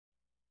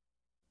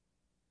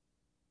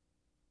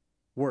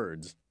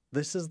Words.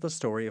 This is the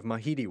story of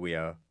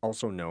Maxidiwiac,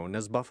 also known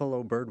as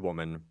Buffalo Bird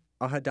Woman,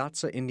 a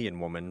Hidatsa Indian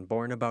woman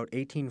born about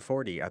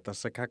 1840 at the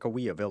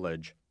Sakakawea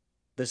village.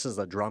 This is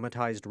a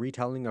dramatized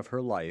retelling of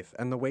her life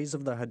and the ways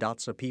of the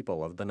Hidatsa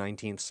people of the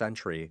 19th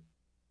century.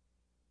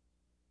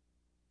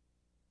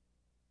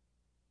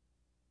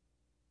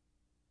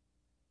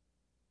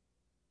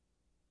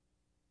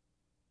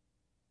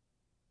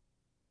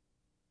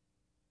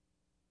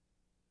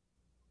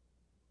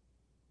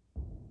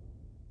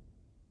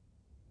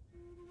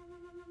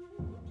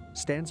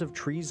 Stands of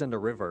trees and a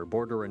river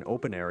border an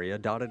open area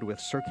dotted with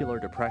circular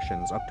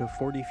depressions up to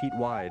 40 feet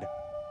wide.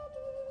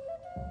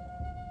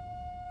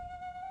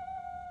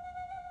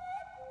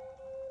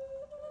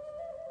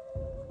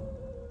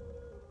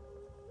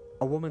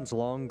 A woman's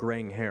long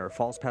graying hair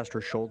falls past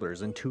her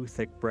shoulders in two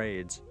thick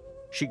braids.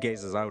 She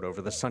gazes out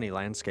over the sunny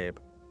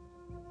landscape.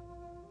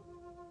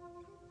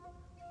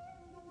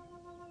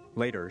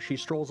 Later, she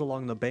strolls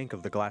along the bank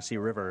of the glassy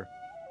river.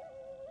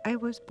 I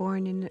was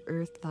born in the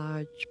earth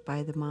lodge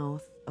by the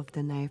mouth of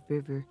the Knife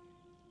River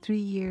 3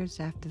 years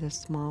after the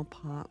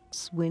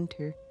smallpox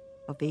winter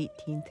of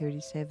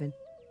 1837.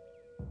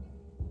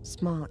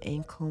 Small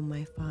ankle,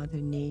 my father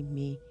named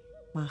me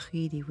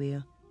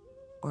Maxidiwiac,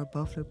 or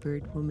Buffalo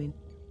Bird Woman.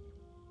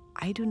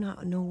 I do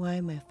not know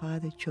why my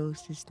father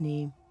chose this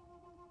name.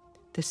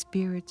 The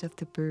spirits of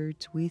the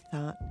birds, we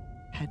thought,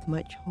 had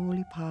much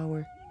holy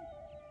power.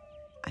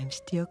 I'm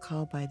still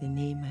called by the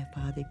name my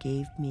father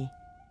gave me.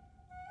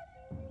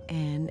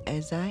 And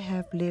as I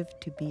have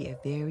lived to be a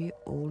very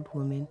old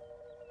woman,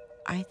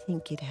 I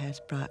think it has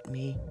brought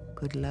me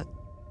good luck.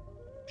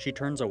 She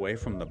turns away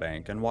from the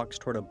bank and walks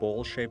toward a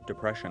bowl-shaped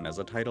depression as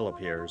a title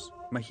appears,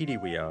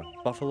 Maxidiwiac,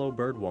 Buffalo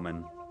Bird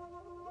Woman.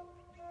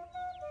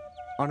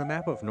 On a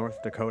map of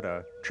North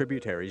Dakota,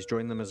 tributaries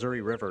join the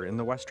Missouri River in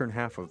the western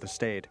half of the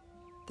state.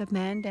 The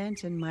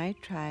Mandans in my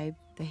tribe,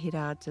 the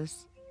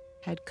Hidatsas,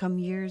 had come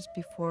years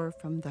before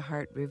from the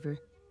Heart River,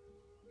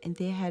 and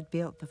they had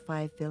built the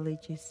 5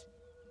 villages,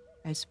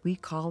 as we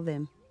call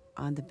them,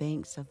 on the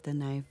banks of the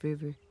Knife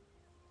River,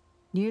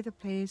 near the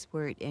place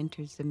where it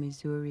enters the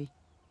Missouri.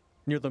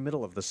 Near the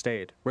middle of the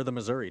state, where the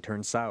Missouri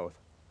turns south.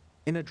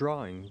 In a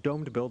drawing,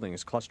 domed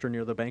buildings cluster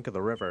near the bank of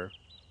the river.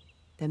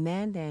 The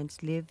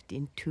Mandans lived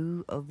in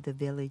 2 of the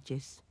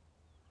villages,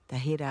 the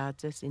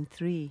Hidatsas in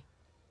 3.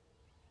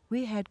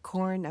 We had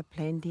corn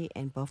aplenty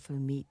and buffalo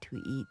meat to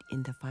eat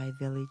in the 5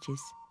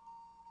 villages,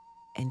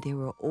 and there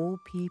were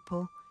old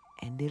people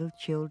and little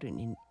children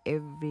in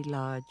every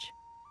lodge.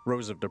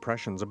 Rows of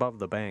depressions above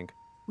the bank.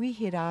 We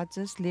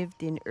Hidatsas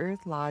lived in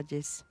earth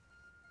lodges.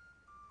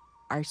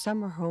 Our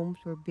summer homes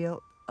were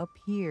built up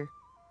here,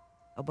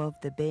 above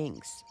the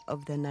banks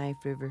of the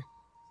Knife River.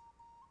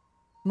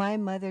 My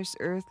mother's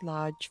earth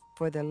lodge,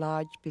 for the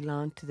lodge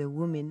belonged to the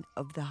women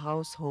of the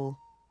household,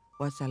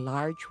 was a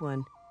large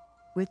one,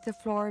 with the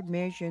floor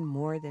measuring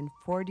more than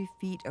 40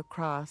 feet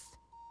across.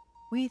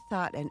 We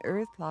thought an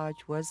earth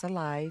lodge was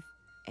alive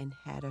and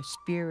had a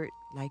spirit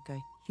like a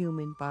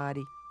human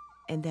body,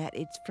 and that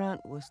its front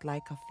was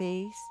like a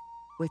face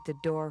with a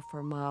door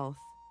for mouth.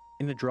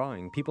 In a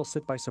drawing, people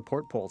sit by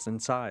support poles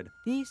inside.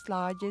 These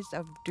lodges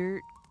of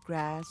dirt,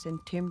 grass, and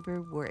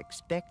timber were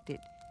expected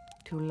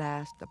to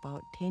last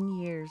about 10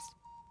 years.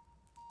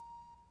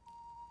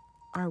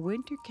 Our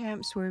winter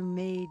camps were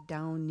made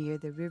down near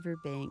the river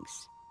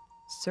banks,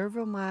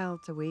 several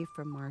miles away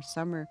from our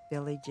summer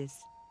villages.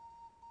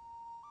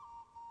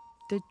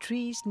 The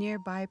trees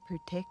nearby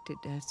protected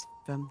us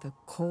from the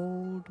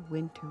cold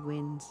winter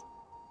winds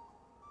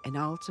and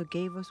also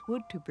gave us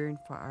wood to burn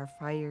for our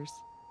fires.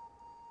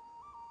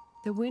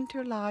 The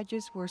winter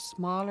lodges were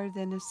smaller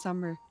than the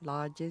summer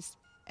lodges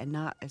and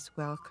not as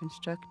well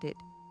constructed.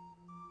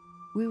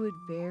 We would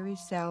very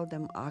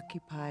seldom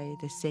occupy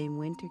the same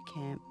winter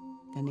camp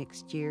the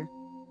next year.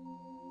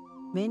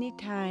 Many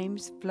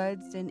times,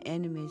 floods and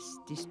enemies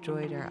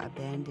destroyed our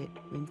abandoned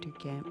winter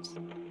camps.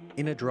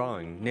 In a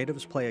drawing,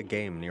 natives play a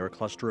game near a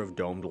cluster of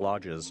domed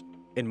lodges.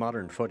 In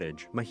modern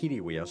footage,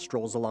 Maxidiwiac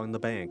strolls along the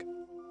bank.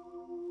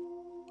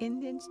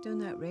 Indians do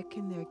not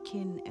reckon their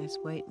kin as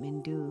white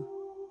men do.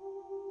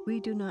 We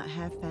do not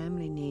have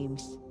family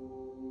names.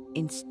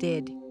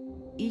 Instead,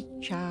 each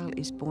child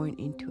is born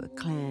into a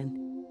clan.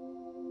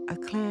 A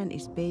clan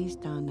is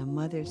based on the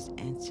mother's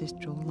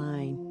ancestral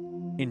line.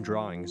 In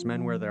drawings,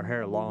 men wear their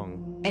hair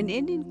long. An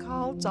Indian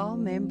calls all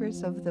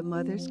members of the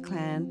mother's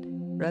clan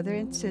brother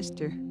and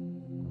sister.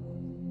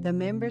 The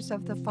members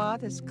of the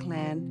father's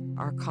clan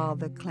are called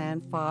the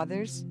clan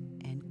fathers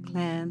and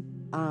clan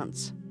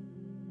aunts.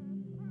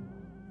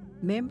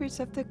 Members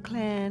of the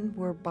clan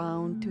were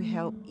bound to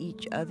help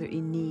each other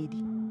in need.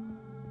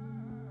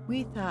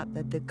 We thought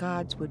that the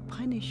gods would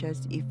punish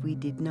us if we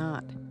did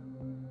not.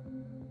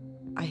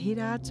 A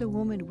Hidatsa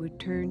woman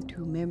would turn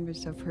to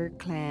members of her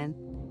clan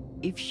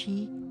if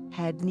she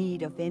had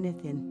need of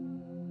anything.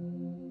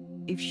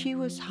 If she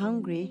was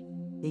hungry,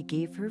 they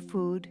gave her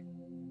food.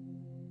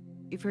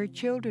 If her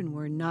children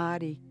were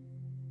naughty,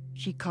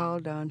 she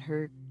called on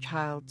her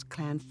child's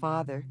clan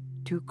father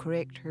to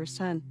correct her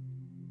son,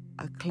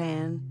 a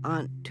clan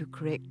aunt to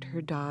correct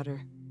her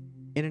daughter.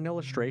 In an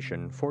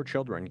illustration, 4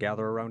 children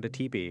gather around a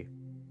teepee.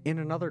 In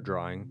another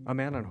drawing, a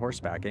man on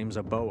horseback aims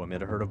a bow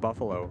amid a herd of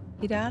buffalo.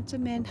 Hidatsa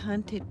men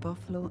hunted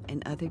buffalo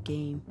and other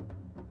game.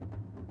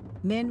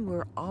 Men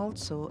were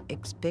also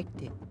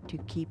expected to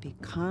keep a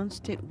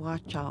constant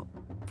watch out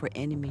for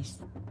enemies.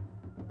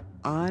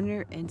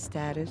 Honor and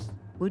status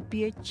would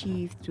be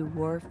achieved through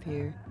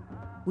warfare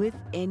with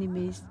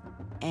enemies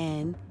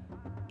and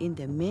in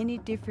the many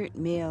different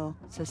male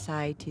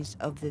societies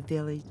of the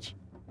village.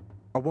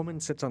 A woman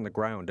sits on the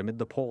ground amid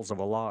the poles of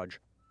a lodge.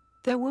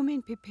 The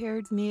women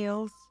prepared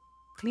meals,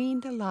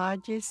 cleaned the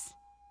lodges,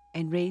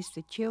 and raised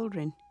the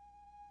children.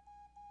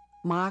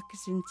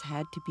 Moccasins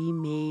had to be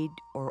made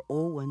or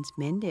old ones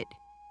mended.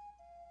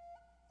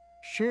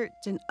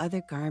 Shirts and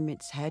other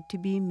garments had to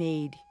be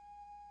made.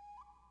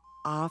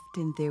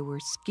 Often there were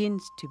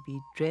skins to be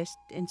dressed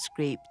and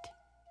scraped.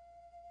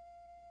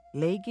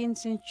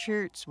 Leggings and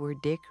shirts were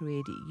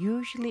decorated,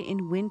 usually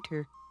in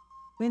winter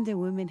when the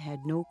women had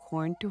no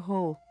corn to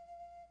hoe.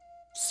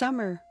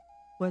 Summer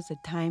was a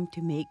time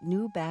to make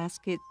new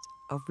baskets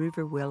of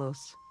river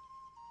willows,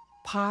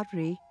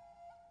 pottery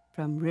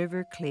from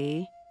river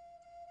clay,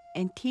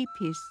 and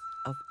teepees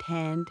of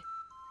tanned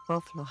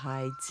buffalo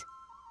hides.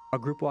 A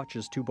group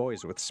watches 2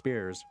 boys with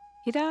spears.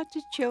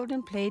 Hidatsa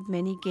children played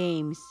many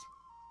games.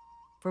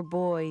 For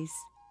boys,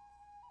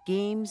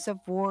 games of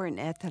war and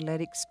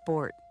athletic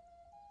sport.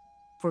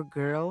 For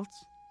girls,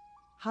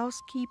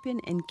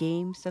 housekeeping and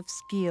games of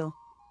skill.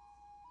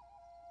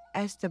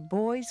 As the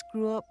boys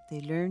grew up,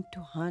 they learned to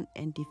hunt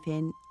and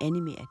defend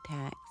enemy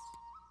attacks.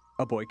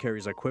 A boy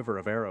carries a quiver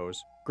of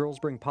arrows. Girls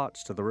bring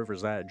pots to the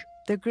river's edge.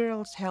 The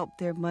girls helped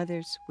their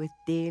mothers with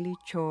daily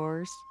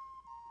chores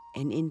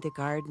and in the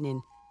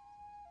gardening.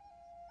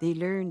 They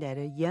learned at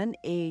a young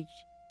age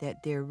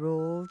that their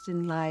roles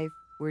in life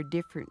were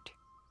different.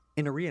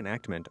 In a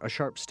reenactment, a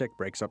sharp stick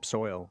breaks up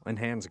soil, and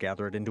hands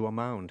gather it into a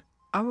mound.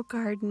 Our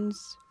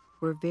gardens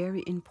were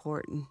very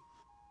important.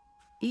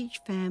 Each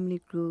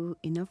family grew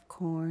enough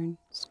corn,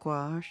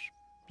 squash,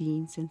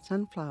 beans, and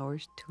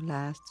sunflowers to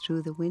last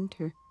through the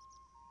winter.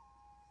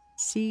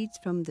 Seeds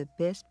from the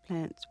best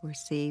plants were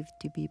saved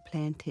to be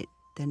planted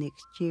the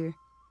next year.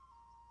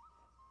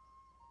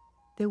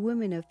 The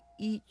women of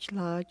each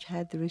lodge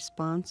had the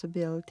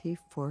responsibility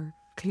for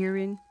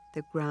clearing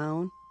the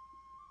ground,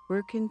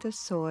 working the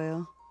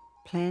soil,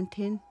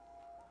 planting,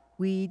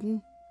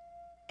 weeding,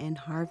 and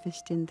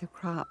harvesting the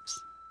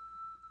crops.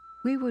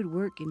 We would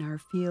work in our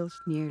fields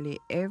nearly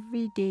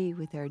every day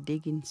with our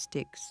digging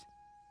sticks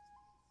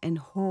and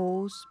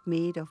hoes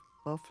made of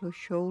buffalo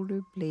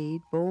shoulder blade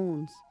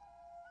bones.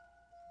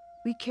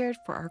 We cared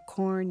for our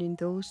corn in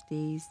those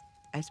days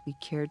as we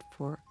cared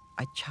for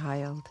a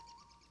child.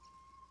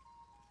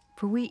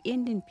 For we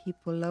Indian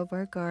people love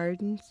our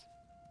gardens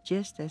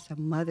just as a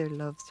mother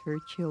loves her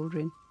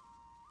children.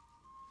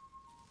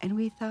 And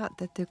we thought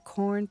that the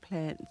corn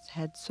plants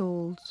had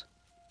souls,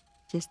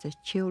 just as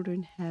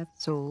children have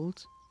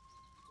souls,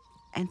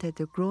 and that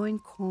the growing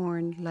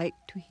corn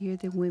liked to hear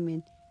the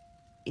women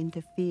in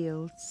the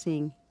fields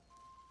sing,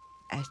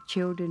 as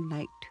children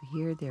like to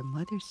hear their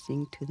mothers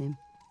sing to them.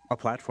 A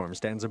platform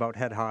stands about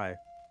head high.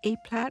 A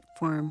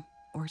platform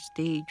or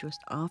stage was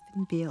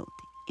often built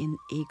in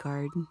a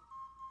garden,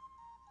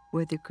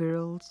 where the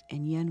girls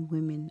and young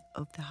women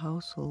of the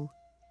household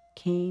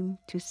came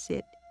to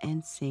sit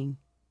and sing,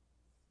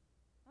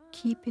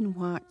 keeping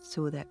watch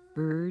so that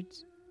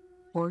birds,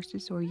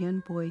 horses, or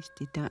young boys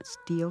did not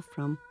steal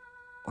from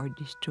or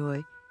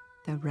destroy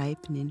the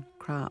ripening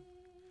crop.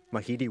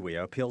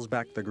 Maxidiwiac peels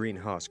back the green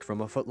husk from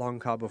a foot-long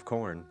cob of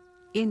corn.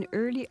 In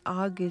early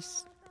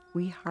August,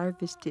 we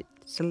harvested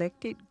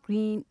selected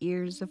green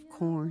ears of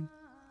corn.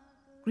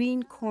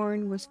 Green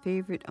corn was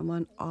favored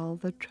among all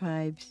the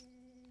tribes,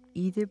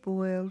 either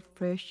boiled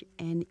fresh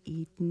and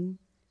eaten,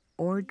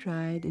 or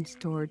dried and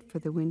stored for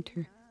the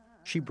winter.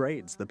 She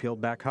braids the peeled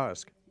back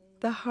husk.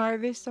 The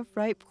harvest of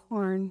ripe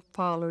corn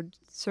followed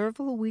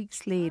several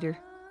weeks later.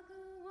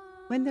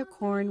 When the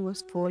corn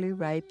was fully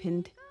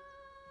ripened,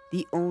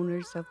 the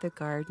owners of the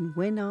garden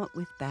went out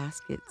with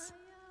baskets,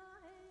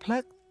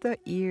 plucked the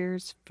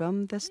ears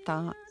from the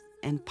stalks,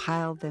 and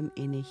piled them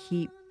in a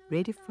heap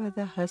ready for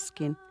the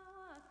husking.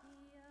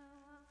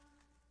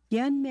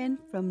 Young men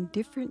from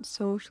different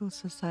social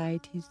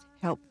societies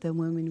helped the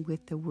women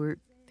with the work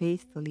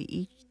faithfully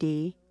each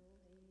day,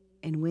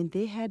 and when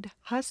they had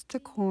husked the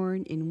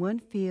corn in one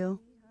field,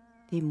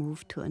 they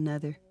moved to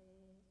another.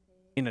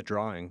 In a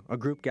drawing, a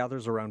group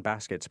gathers around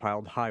baskets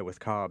piled high with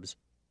cobs.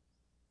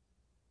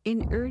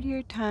 In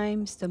earlier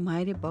times, the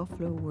mighty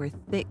buffalo were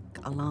thick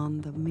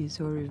along the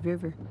Missouri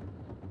River.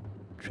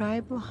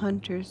 Tribal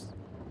hunters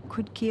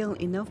could kill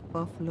enough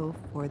buffalo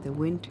for the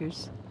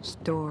winter's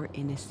store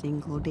in a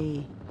single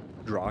day.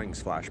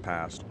 Drawings flash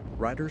past.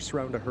 Riders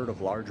surround a herd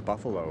of large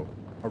buffalo.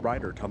 A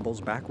rider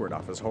tumbles backward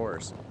off his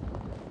horse.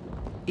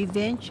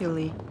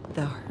 Eventually,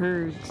 the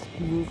herds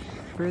moved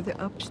further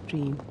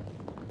upstream,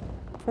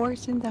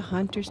 forcing the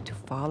hunters to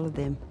follow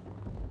them,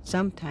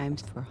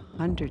 sometimes for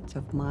hundreds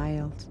of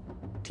miles.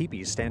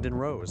 Teepees stand in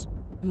rows.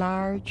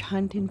 Large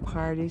hunting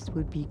parties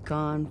would be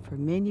gone for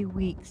many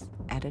weeks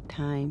at a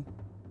time.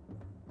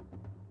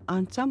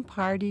 On some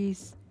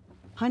parties,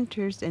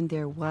 hunters and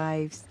their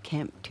wives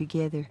camped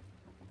together.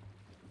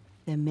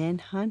 The men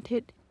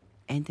hunted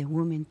and the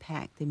women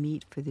packed the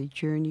meat for the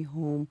journey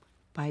home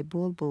by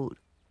bull boat.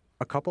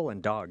 A couple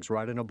and dogs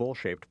ride in a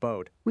bowl-shaped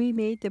boat. We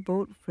made the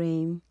boat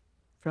frame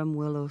from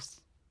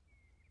willows,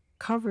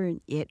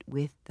 covering it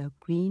with the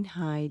green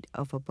hide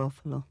of a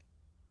buffalo.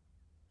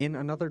 In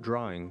another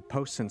drawing,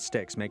 posts and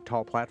sticks make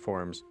tall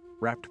platforms.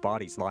 Wrapped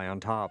bodies lie on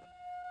top.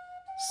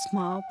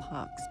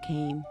 Smallpox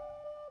came.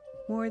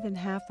 More than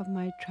half of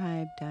my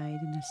tribe died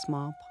in the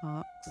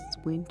smallpox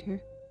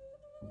winter.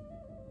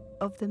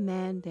 Of the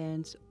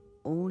Mandans,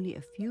 only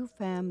a few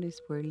families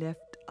were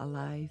left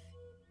alive.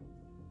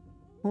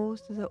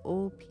 Most of the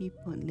old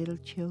people and little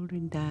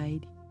children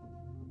died.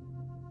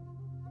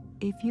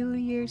 A few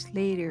years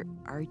later,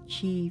 our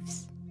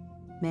chiefs,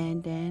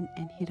 Mandan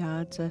and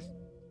Hidatsas,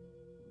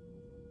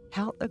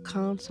 held a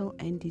council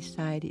and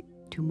decided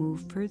to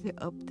move further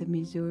up the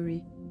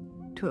Missouri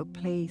to a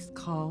place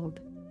called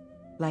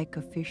Like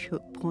a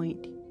Fishhook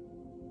Point.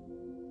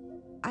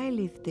 I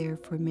lived there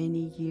for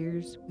many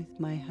years with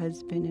my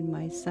husband and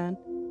my son.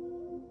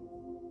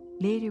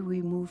 Later,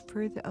 we moved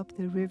further up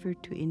the river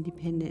to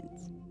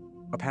Independence.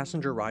 A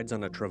passenger rides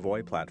on a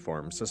travois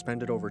platform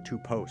suspended over two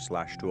posts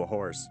lashed to a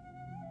horse.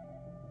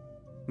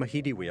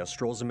 Maxidiwiac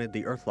strolls amid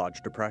the Earth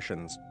Lodge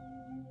depressions.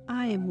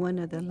 I am one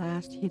of the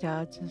last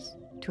Hidatsas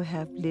to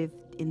have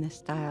lived in the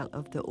style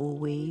of the old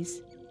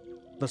ways.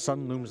 The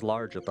sun looms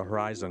large at the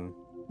horizon.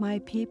 My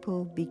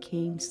people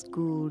became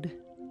schooled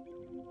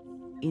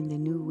in the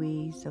new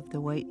ways of the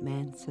white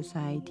man's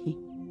society.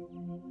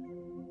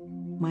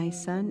 My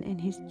son and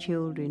his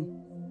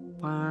children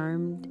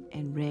farmed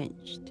and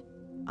ranched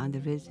on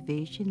the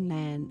reservation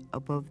land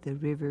above the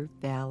river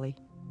valley.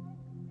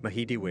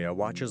 Maxidiwiac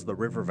watches the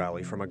river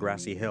valley from a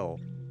grassy hill.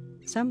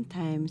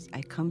 Sometimes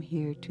I come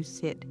here to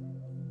sit,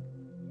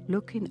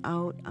 looking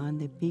out on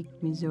the big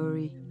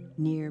Missouri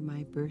near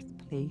my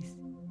birthplace.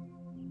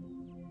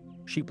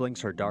 She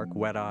blinks her dark,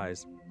 wet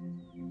eyes.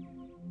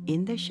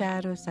 In the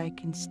shadows, I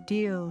can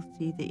still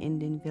see the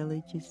Indian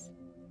villages,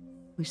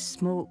 with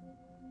smoke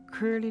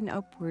curling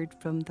upward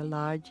from the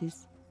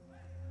lodges,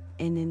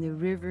 and in the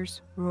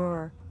river's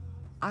roar,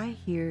 I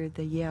hear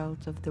the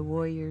yells of the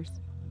warriors,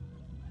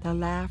 the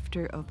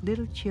laughter of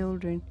little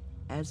children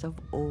as of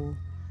old.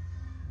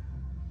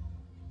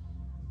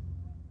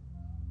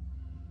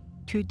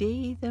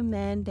 Today, the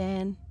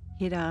Mandan,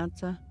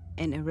 Hidatsa,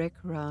 and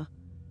Arikara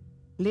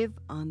live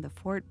on the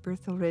Fort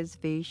Berthold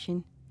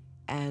Reservation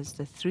as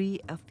the three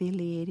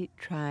affiliated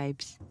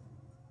tribes.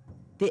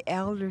 The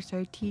elders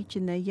are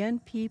teaching the young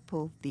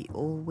people the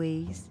old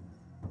ways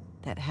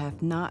that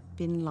have not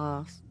been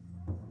lost.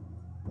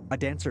 A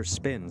dancer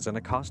spins in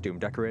a costume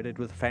decorated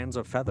with fans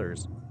of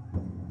feathers.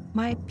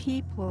 My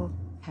people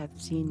have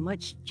seen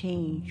much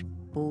change,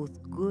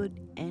 both good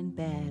and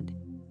bad.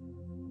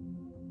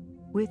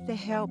 With the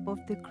help of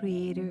the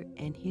Creator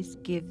and His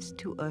gifts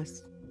to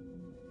us,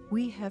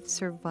 we have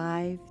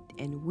survived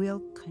and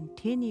will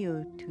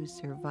continue to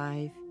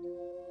survive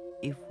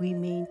if we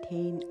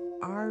maintain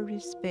our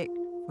respect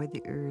for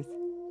the earth.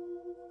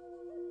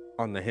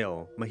 On the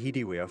hill,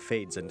 Maxidiwiac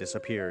fades and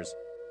disappears.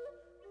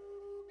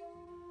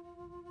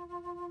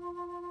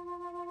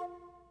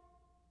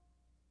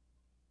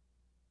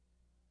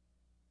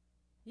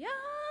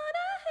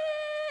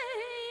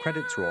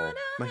 Credits roll.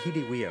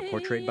 Maxidiwiac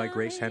portrayed by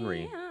Grace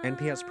Henry.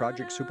 NPS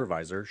project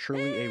supervisor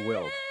Shirley A.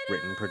 Wilk.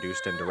 Written,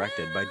 produced, and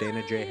directed by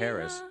Dana J.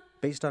 Harris.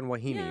 Based on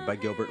Wahini by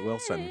Gilbert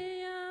Wilson.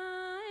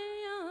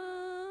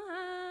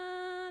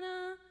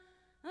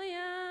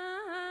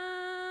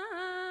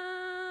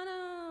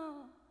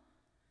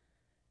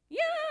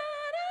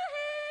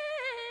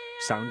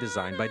 Sound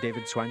design by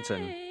David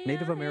Swenson.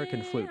 Native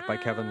American flute by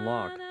Kevin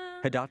Locke.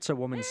 Hidatsa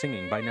woman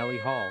singing by Nellie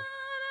Hall.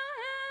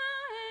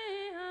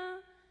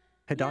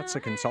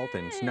 Hidatsa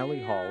consultants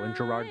Nellie Hall and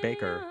Gerard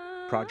Baker.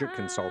 Project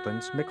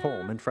consultants Mick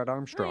Holm and Fred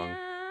Armstrong.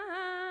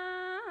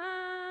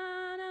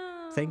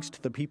 Thanks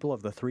to the people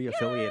of the three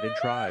affiliated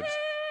tribes.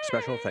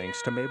 Special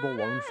thanks to Mabel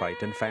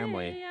Lonefight and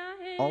family.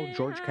 All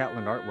George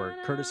Catlin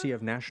artwork courtesy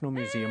of National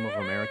Museum of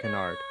American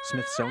Art,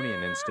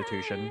 Smithsonian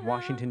Institution,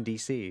 Washington,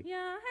 D.C.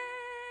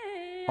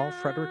 All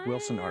Frederick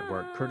Wilson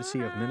artwork courtesy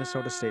of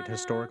Minnesota State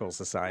Historical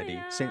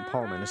Society, St.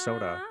 Paul,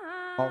 Minnesota.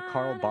 All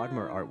Carl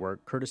Bodmer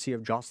artwork courtesy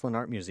of Joslin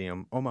Art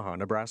Museum, Omaha,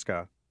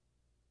 Nebraska.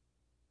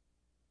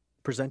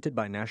 Presented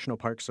by National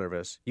Park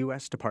Service,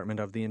 U.S. Department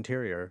of the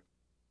Interior.